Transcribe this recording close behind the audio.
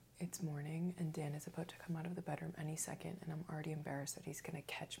It's morning and Dan is about to come out of the bedroom any second, and I'm already embarrassed that he's gonna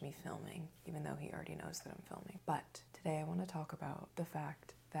catch me filming, even though he already knows that I'm filming. But today I want to talk about the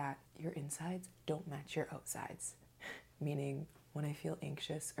fact that your insides don't match your outsides. Meaning, when I feel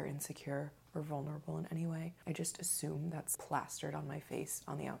anxious or insecure or vulnerable in any way, I just assume that's plastered on my face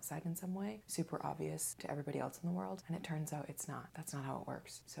on the outside in some way, super obvious to everybody else in the world, and it turns out it's not. That's not how it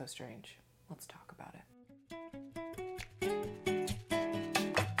works. So strange. Let's talk about it.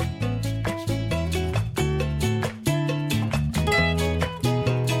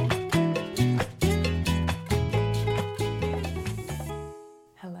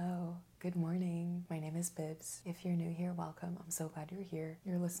 Good morning. My name is Bibbs. If you're new here, welcome. I'm so glad you're here.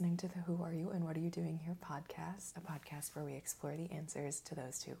 You're listening to the Who Are You and What Are You Doing Here podcast, a podcast where we explore the answers to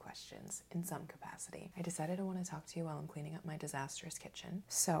those two questions in some capacity. I decided I want to talk to you while I'm cleaning up my disastrous kitchen.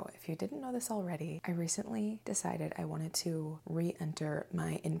 So if you didn't know this already, I recently decided I wanted to re-enter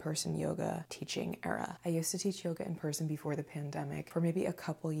my in-person yoga teaching era. I used to teach yoga in person before the pandemic for maybe a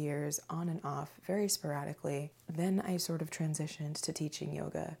couple years, on and off, very sporadically. Then I sort of transitioned to teaching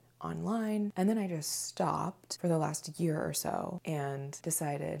yoga online, and then I just stopped for the last year or so and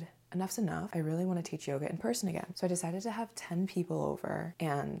decided enough's enough. I really want to teach yoga in person again. So I decided to have 10 people over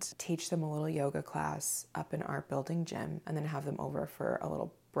and teach them a little yoga class up in our building gym, and then have them over for a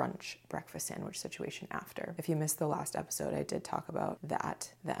little brunch breakfast sandwich situation after. If you missed the last episode, I did talk about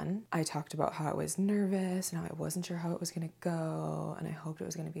that then. I talked about how I was nervous and how I wasn't sure how it was going to go, and I hoped it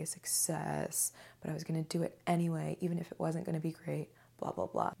was going to be a success, but I was going to do it anyway, even if it wasn't going to be great. Blah, blah,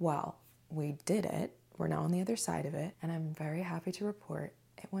 blah. Well, we did it. We're now on the other side of it, and I'm very happy to report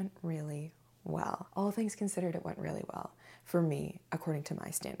it went really well. All things considered, it went really well. For me, according to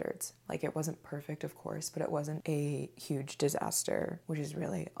my standards. Like, it wasn't perfect, of course, but it wasn't a huge disaster, which is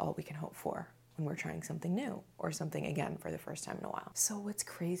really all we can hope for when we're trying something new or something again for the first time in a while. So what's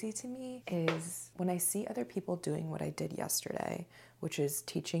crazy to me is when I see other people doing what I did yesterday, which is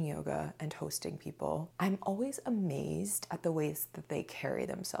teaching yoga and hosting people, I'm always amazed at the ways that they carry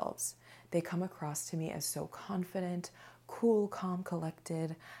themselves. They come across to me as so confident, cool, calm,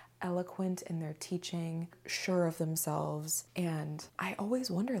 collected, eloquent in their teaching, sure of themselves. And I always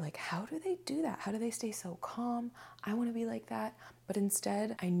wonder, like, how do they do that? How do they stay so calm? I want to be like that. But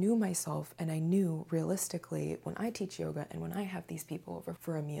instead, I knew myself, and I knew realistically when I teach yoga and when I have these people over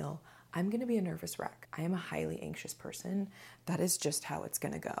for a meal, I'm going to be a nervous wreck. I am a highly anxious person. That is just how it's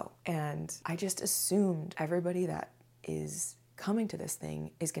going to go. And I just assumed everybody that is coming to this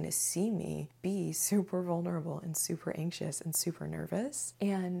thing is going to see me be super vulnerable and super anxious and super nervous.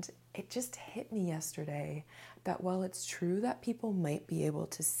 And it just hit me yesterday that while it's true that people might be able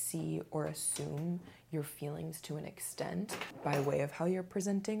to see or assume your feelings to an extent by way of how you're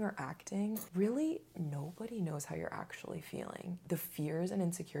presenting or acting, really nobody knows how you're actually feeling. The fears and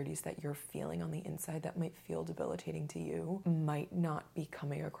insecurities that you're feeling on the inside that might feel debilitating to you might not be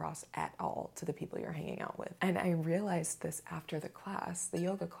coming across at all to the people you're hanging out with. And I realized this after the class, the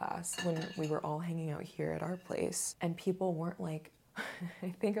yoga class, when we were all hanging out here at our place, and people weren't like,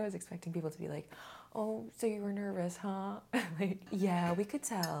 I think I was expecting people to be like, oh, so you were nervous, huh? Like, yeah, we could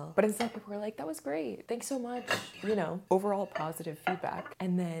tell. But instead people were like, that was great. Thanks so much. You know, overall positive feedback.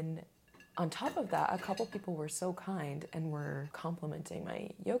 And then on top of that, a couple people were so kind and were complimenting my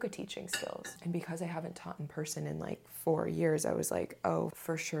yoga teaching skills. And because I haven't taught in person in like 4 years, I was like, oh,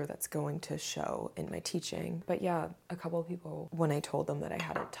 for sure that's going to show in my teaching. But yeah, a couple of people, when I told them that I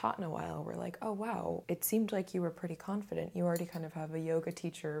hadn't taught in a while, were like, oh wow, it seemed like you were pretty confident. You already kind of have a yoga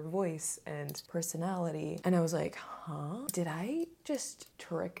teacher voice and personality. And I was like, huh? Did I just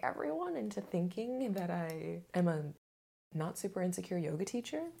trick everyone into thinking that I am a not super insecure yoga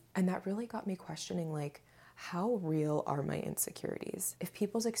teacher? And that really got me questioning, like, how real are my insecurities? If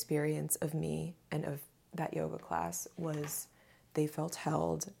people's experience of me and of that yoga class was they felt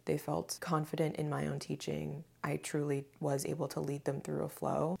held, they felt confident in my own teaching, I truly was able to lead them through a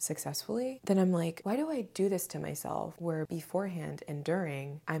flow successfully, then I'm like, why do I do this to myself? Where beforehand and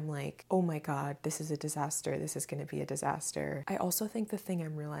during, I'm like, oh my God, this is a disaster. This is going to be a disaster. I also think the thing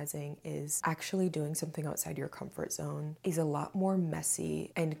I'm realizing is actually doing something outside your comfort zone is a lot more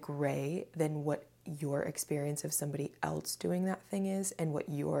messy and gray than what your experience of somebody else doing that thing is and what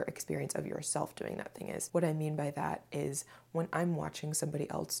your experience of yourself doing that thing is. What I mean by that is when I'm watching somebody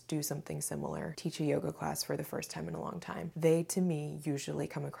else do something similar, teach a yoga class for the first time in a long time, they to me usually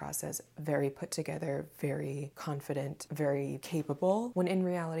come across as very put together, very confident, very capable, when in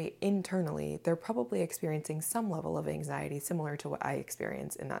reality, internally, they're probably experiencing some level of anxiety similar to what I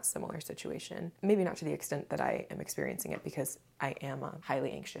experience in that similar situation. Maybe not to the extent that I am experiencing it, because I am a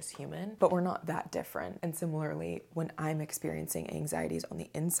highly anxious human, but we're not that that different. And similarly, when I'm experiencing anxieties on the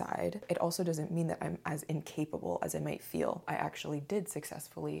inside, it also doesn't mean that I'm as incapable as I might feel. I actually did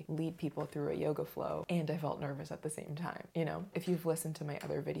successfully lead people through a yoga flow, and I felt nervous at the same time. You know, if you've listened to my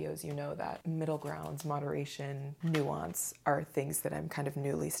other videos, you know that middle grounds, moderation, nuance are things that I'm kind of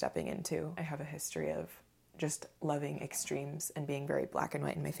newly stepping into. I have a history of just loving extremes and being very black and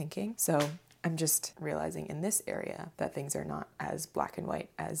white in my thinking. So I'm just realizing in this area that things are not as black and white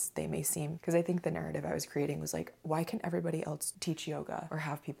as they may seem. Because I think the narrative I was creating was like, why can everybody else teach yoga or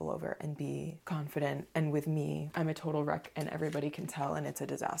have people over and be confident? And with me, I'm a total wreck and everybody can tell and it's a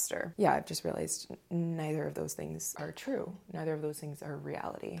disaster. Yeah, I've just realized neither of those things are true. Neither of those things are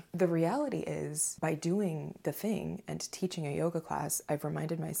reality. The reality is by doing the thing and teaching a yoga class, I've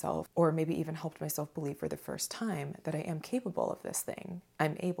reminded myself, or maybe even helped myself believe for the first time, that I am capable of this thing.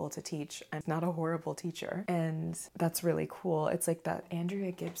 I'm able to teach. I'm not a horrible teacher. And that's really cool. It's like that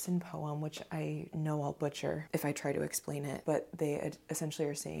Andrea Gibson poem, which I know I'll butcher if I try to explain it, but they essentially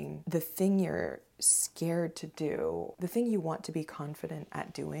are saying the thing you're scared to do, the thing you want to be confident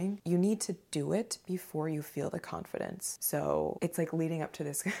at doing, you need to do it before you feel the confidence. So it's like leading up to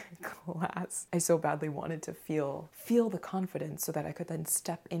this class, I so badly wanted to feel the confidence so that I could then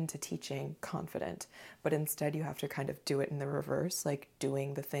step into teaching confident. But instead you have to kind of do it in the reverse, like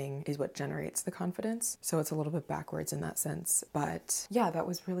doing the thing is what generates the confidence. So it's a little bit backwards in that sense. But yeah, that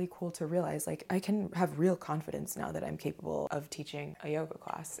was really cool to realize, like, I can have real confidence now that I'm capable of teaching a yoga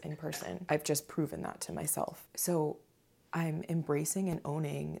class in person. I've just proven that to myself. So I'm embracing and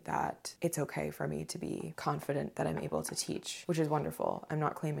owning that it's okay for me to be confident that I'm able to teach, which is wonderful. I'm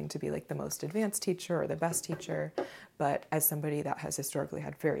not claiming to be like the most advanced teacher or the best teacher, but as somebody that has historically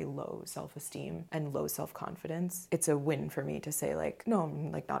had very low self-esteem and low self-confidence, it's a win for me to say like, no,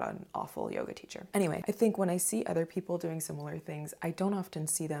 I'm like not an awful yoga teacher. Anyway, I think when I see other people doing similar things, I don't often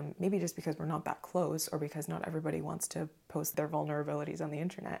see them, maybe just because we're not that close or because not everybody wants to post their vulnerabilities on the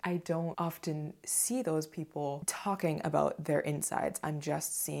internet. I don't often see those people talking about their insides. I'm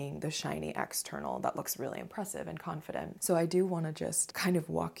just seeing the shiny external that looks really impressive and confident. So I do want to just kind of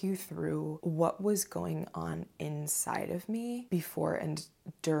walk you through what was going on inside of me before and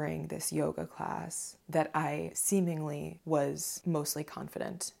during this yoga class that I seemingly was mostly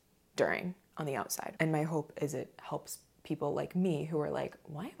confident during on the outside. And my hope is it helps people like me who are like,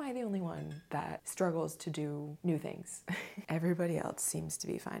 why am I the only one that struggles to do new things? Everybody else seems to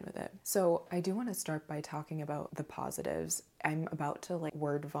be fine with it. So I do want to start by talking about the positives. I'm about to like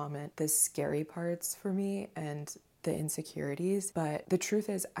word vomit the scary parts for me and the insecurities, but the truth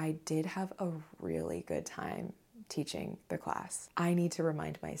is I did have a really good time teaching the class. I need to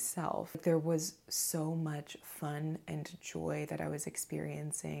remind myself there was so much fun and joy that I was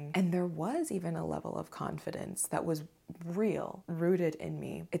experiencing, and there was even a level of confidence that was real, rooted in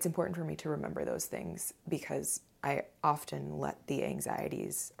me. It's important for me to remember those things because I often let the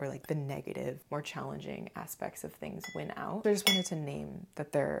anxieties or like the negative, more challenging aspects of things win out. So I just wanted to name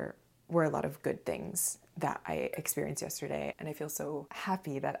that there were a lot of good things that I experienced yesterday, and I feel so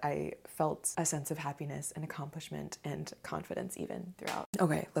happy that I felt a sense of happiness and accomplishment and confidence even throughout.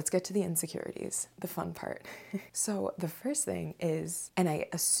 Okay, let's get to the insecurities, the fun part. So the first thing is, and I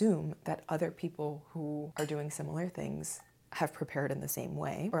assume that other people who are doing similar things have prepared in the same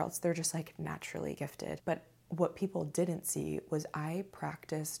way, or else they're just like naturally gifted. But what people didn't see was I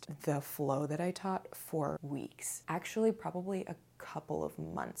practiced the flow that I taught for weeks. Actually, probably a couple of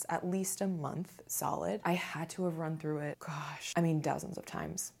months, at least a month solid. I had to have run through it, dozens of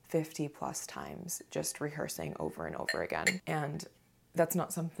times, 50 plus times, just rehearsing over and over again. And that's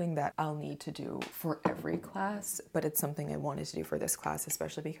not something that I'll need to do for every class, but it's something I wanted to do for this class,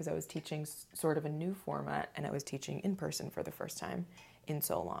 especially because I was teaching sort of a new format and I was teaching in person for the first time in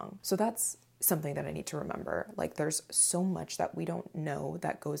so long. So that's something that I need to remember. Like, there's so much that we don't know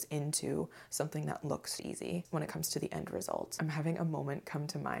that goes into something that looks easy when it comes to the end result. I'm having a moment come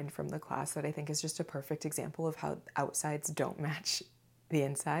to mind from the class that I think is just a perfect example of how outsides don't match the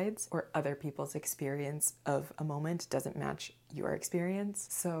insides, or other people's experience of a moment doesn't match your experience.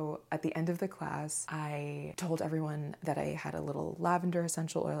 So at the end of the class, I told everyone that I had a little lavender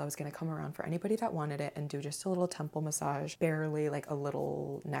essential oil. I was going to come around for anybody that wanted it and do just a little temple massage, barely like a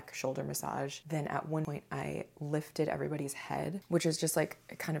little neck shoulder massage. Then at one point I lifted everybody's head, which is just like,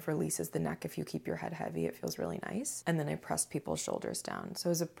 it kind of releases the neck. If you keep your head heavy, it feels really nice. And then I pressed people's shoulders down. So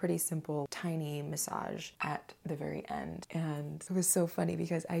it was a pretty simple, tiny massage at the very end. And it was so funny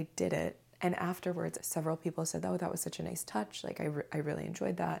because I did it. And afterwards, several people said, oh, that was such a nice touch. Like, I really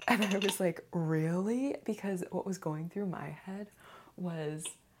enjoyed that. And I was like, really? Because what was going through my head was,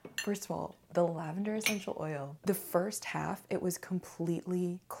 First of all, the lavender essential oil, the first half, it was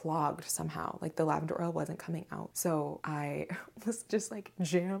completely clogged somehow. Like the lavender oil wasn't coming out. So I was just like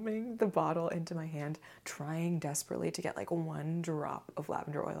jamming the bottle into my hand, trying desperately to get like one drop of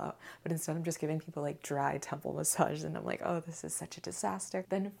lavender oil out. But instead I'm just giving people like dry temple massage, and I'm like, oh, this is such a disaster.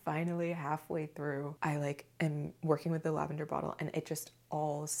 Then finally halfway through, I like am working with the lavender bottle and it just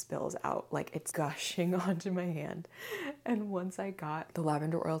all spills out, like it's gushing onto my hand. And once I got the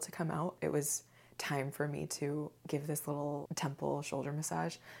lavender oil to come out, it was time for me to give this little temple shoulder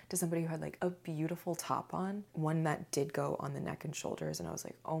massage to somebody who had like a beautiful top on, one that did go on the neck and shoulders. And I was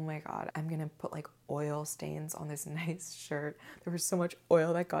like, oh my God, I'm gonna put like oil stains on this nice shirt. There was so much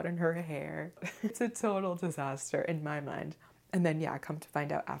oil that got in her hair. It's a total disaster in my mind. And then yeah, come to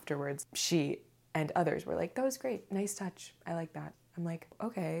find out afterwards, she and others were like, that was great, nice touch, I like that. I'm like,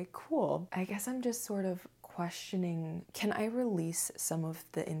 okay, cool. I guess I'm just sort of questioning, can I release some of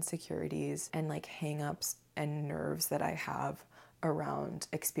the insecurities and like hang-ups and nerves that I have around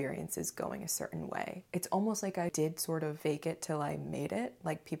experiences going a certain way? It's almost like I did sort of fake it till I made it.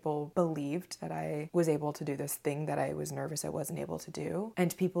 Like people believed that I was able to do this thing that I was nervous I wasn't able to do.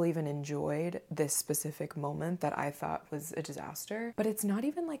 And people even enjoyed this specific moment that I thought was a disaster. But it's not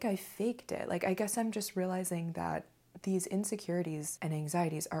even like I faked it. Like I guess I'm just realizing that these insecurities and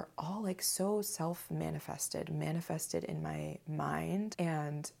anxieties are all like so manifested in my mind.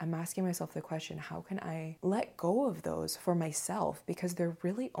 And I'm asking myself the question, how can I let go of those for myself? Because they're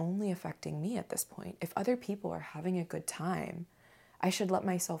really only affecting me at this point. If other people are having a good time, I should let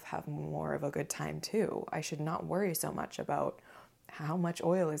myself have more of a good time too. I should not worry so much about how much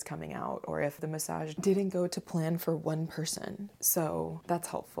oil is coming out or if the massage didn't go to plan for one person. So that's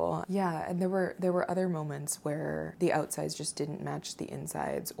helpful. Yeah, and there were other moments where the outsides just didn't match the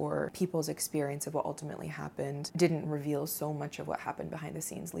insides, or people's experience of what ultimately happened didn't reveal so much of what happened behind the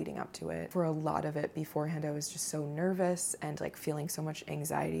scenes leading up to it. For a lot of it beforehand, I was just so nervous and like feeling so much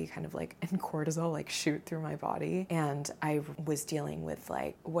anxiety kind of like and cortisol like shoot through my body. And I was dealing with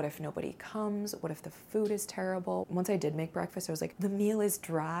like, what if nobody comes? What if the food is terrible? Once I did make breakfast, I was like, the meal is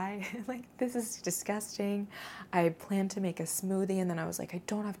dry. Like, this is disgusting. I planned to make a smoothie and then I was like, I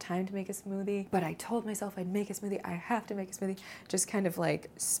don't have time to make a smoothie, but I told myself I'd make a smoothie. I have to make a smoothie. Just kind of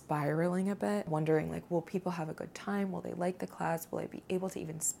like spiraling a bit, wondering like, will people have a good time? Will they like the class? Will I be able to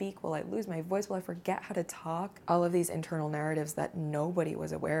even speak? Will I lose my voice? Will I forget how to talk? All of these internal narratives that nobody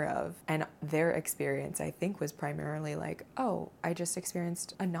was aware of. And their experience, I think, was primarily like, oh, I just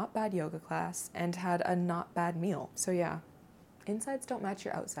experienced a not bad yoga class and had a not bad meal. So yeah, insides don't match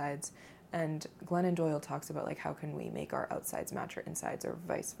your outsides. And Glennon Doyle talks about like, how can we make our outsides match our insides or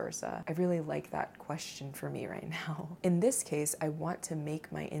vice versa? I really like that question for me right now. In this case, I want to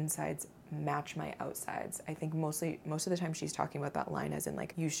make my insides match my outsides. I think most of the time she's talking about that line as in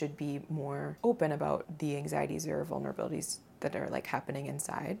like, you should be more open about the anxieties or vulnerabilities that are like happening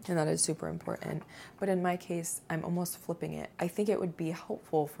inside, and that is super important. But in my case, I'm almost flipping it. I think it would be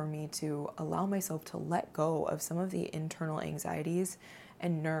helpful for me to allow myself to let go of some of the internal anxieties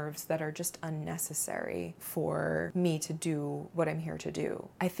and nerves that are just unnecessary for me to do what I'm here to do.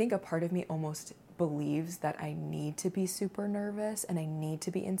 I think a part of me almost believes that I need to be super nervous and I need to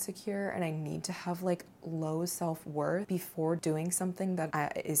be insecure and I need to have like low self-worth before doing something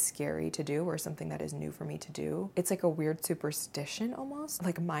that is scary to do or something that is new for me to do. It's like a weird superstition almost.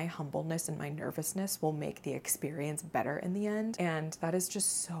 Like my humbleness and my nervousness will make the experience better in the end. And that is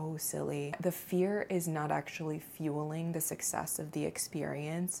just so silly. The fear is not actually fueling the success of the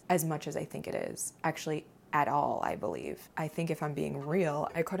experience as much as I think it is. Actually, at all, I believe. I think if I'm being real,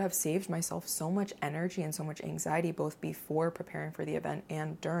 I could have saved myself so much energy and so much anxiety both before preparing for the event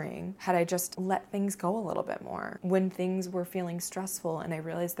and during, had I just let things go a little bit more. When things were feeling stressful and I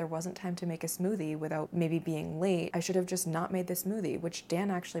realized there wasn't time to make a smoothie without maybe being late, I should have just not made the smoothie, which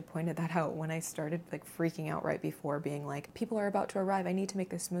Dan actually pointed that out when I started like freaking out right before, being like, people are about to arrive, I need to make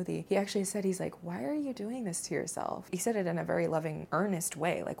this smoothie. He actually said, he's like, why are you doing this to yourself? He said it in a very loving, earnest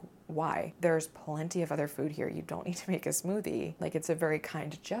way, like, why? There's plenty of other food here. You don't need to make a smoothie. Like, it's a very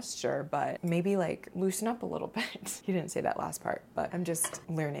kind gesture, but maybe like loosen up a little bit. He didn't say that last part, but I'm just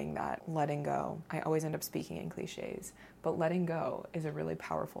learning that letting go. I always end up speaking in cliches, but letting go is a really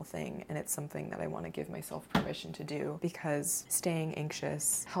powerful thing. And it's something that I want to give myself permission to do, because staying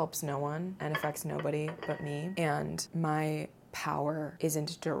anxious helps no one and affects nobody but me. And my power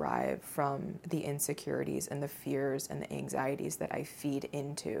isn't derived from the insecurities and the fears and the anxieties that I feed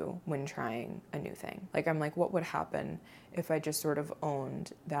into when trying a new thing. Like, I'm like, what would happen if I just sort of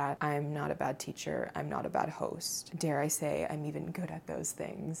owned that I'm not a bad teacher, I'm not a bad host. Dare I say, I'm even good at those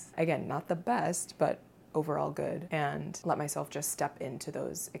things. Again, not the best, but overall good and let myself just step into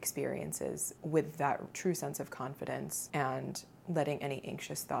those experiences with that true sense of confidence and letting any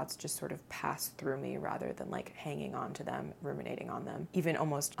anxious thoughts just sort of pass through me rather than like hanging on to them, ruminating on them, even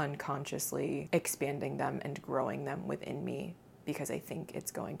almost unconsciously expanding them and growing them within me, because I think it's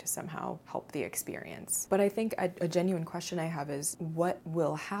going to somehow help the experience. But I think a genuine question I have is, what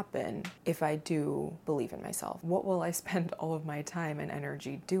will happen if I do believe in myself? What will I spend all of my time and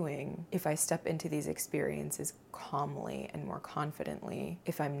energy doing if I step into these experiences calmly and more confidently,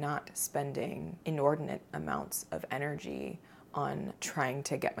 if I'm not spending inordinate amounts of energy on trying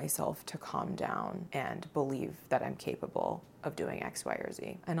to get myself to calm down and believe that I'm capable of doing X, Y, or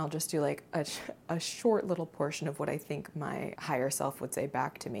Z? And I'll just do like a short little portion of what I think my higher self would say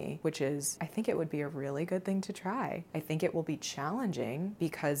back to me, which is, I think it would be a really good thing to try. I think it will be challenging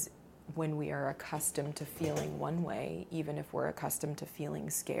because when we are accustomed to feeling one way, even if we're accustomed to feeling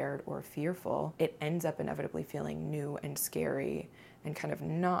scared or fearful, it ends up inevitably feeling new and scary and kind of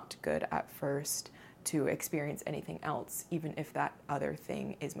not good at first to experience anything else, even if that other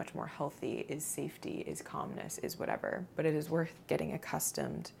thing is much more healthy, is safety, is calmness, is whatever. But it is worth getting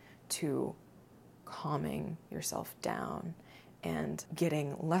accustomed to calming yourself down and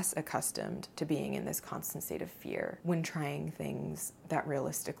getting less accustomed to being in this constant state of fear when trying things that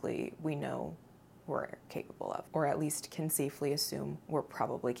realistically we know we're capable of, or at least can safely assume we're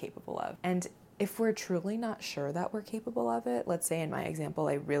probably capable of. And if we're truly not sure that we're capable of it, let's say in my example,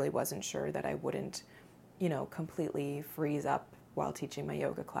 I really wasn't sure that I wouldn't, completely freeze up while teaching my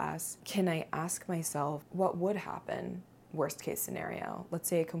yoga class, can I ask myself what would happen? Worst case scenario. Let's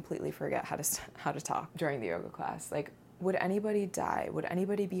say I completely forget how to talk during the yoga class. Like, would anybody die? Would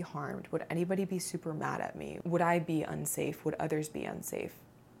anybody be harmed? Would anybody be super mad at me? Would I be unsafe? Would others be unsafe?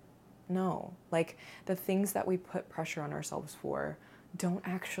 No. Like, the things that we put pressure on ourselves for don't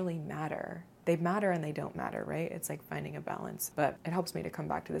actually matter. They matter and they don't matter, right? It's like finding a balance. But it helps me to come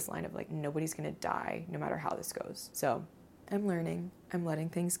back to this line of like, nobody's gonna die no matter how this goes. So I'm learning, I'm letting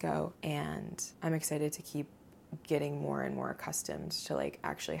things go, and I'm excited to keep getting more and more accustomed to like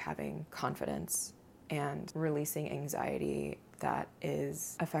actually having confidence and releasing anxiety that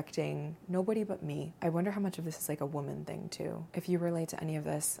is affecting nobody but me. I wonder how much of this is like a woman thing too. If you relate to any of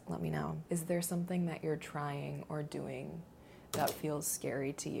this, let me know. Is there something that you're trying or doing that feels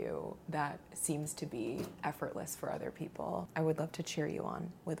scary to you, that seems to be effortless for other people? I would love to cheer you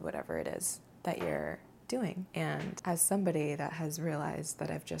on with whatever it is that you're doing. And as somebody that has realized that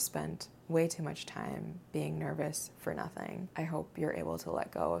I've just spent way too much time being nervous for nothing, I hope you're able to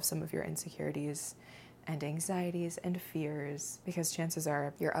let go of some of your insecurities and anxieties and fears, because chances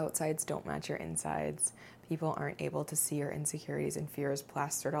are your outsides don't match your insides. People aren't able to see your insecurities and fears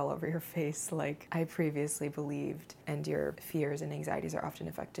plastered all over your face like I previously believed, and your fears and anxieties are often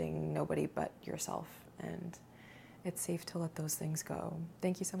affecting nobody but yourself, and it's safe to let those things go.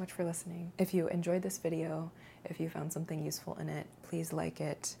 Thank you so much for listening. If you enjoyed this video, if you found something useful in it, please like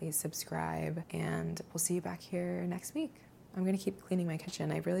it, please subscribe, and we'll see you back here next week. I'm gonna keep cleaning my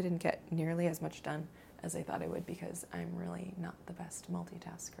kitchen. I really didn't get nearly as much done as I thought I would because I'm really not the best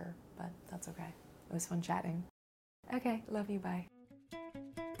multitasker, but that's okay. It was fun chatting. Okay, love you, bye.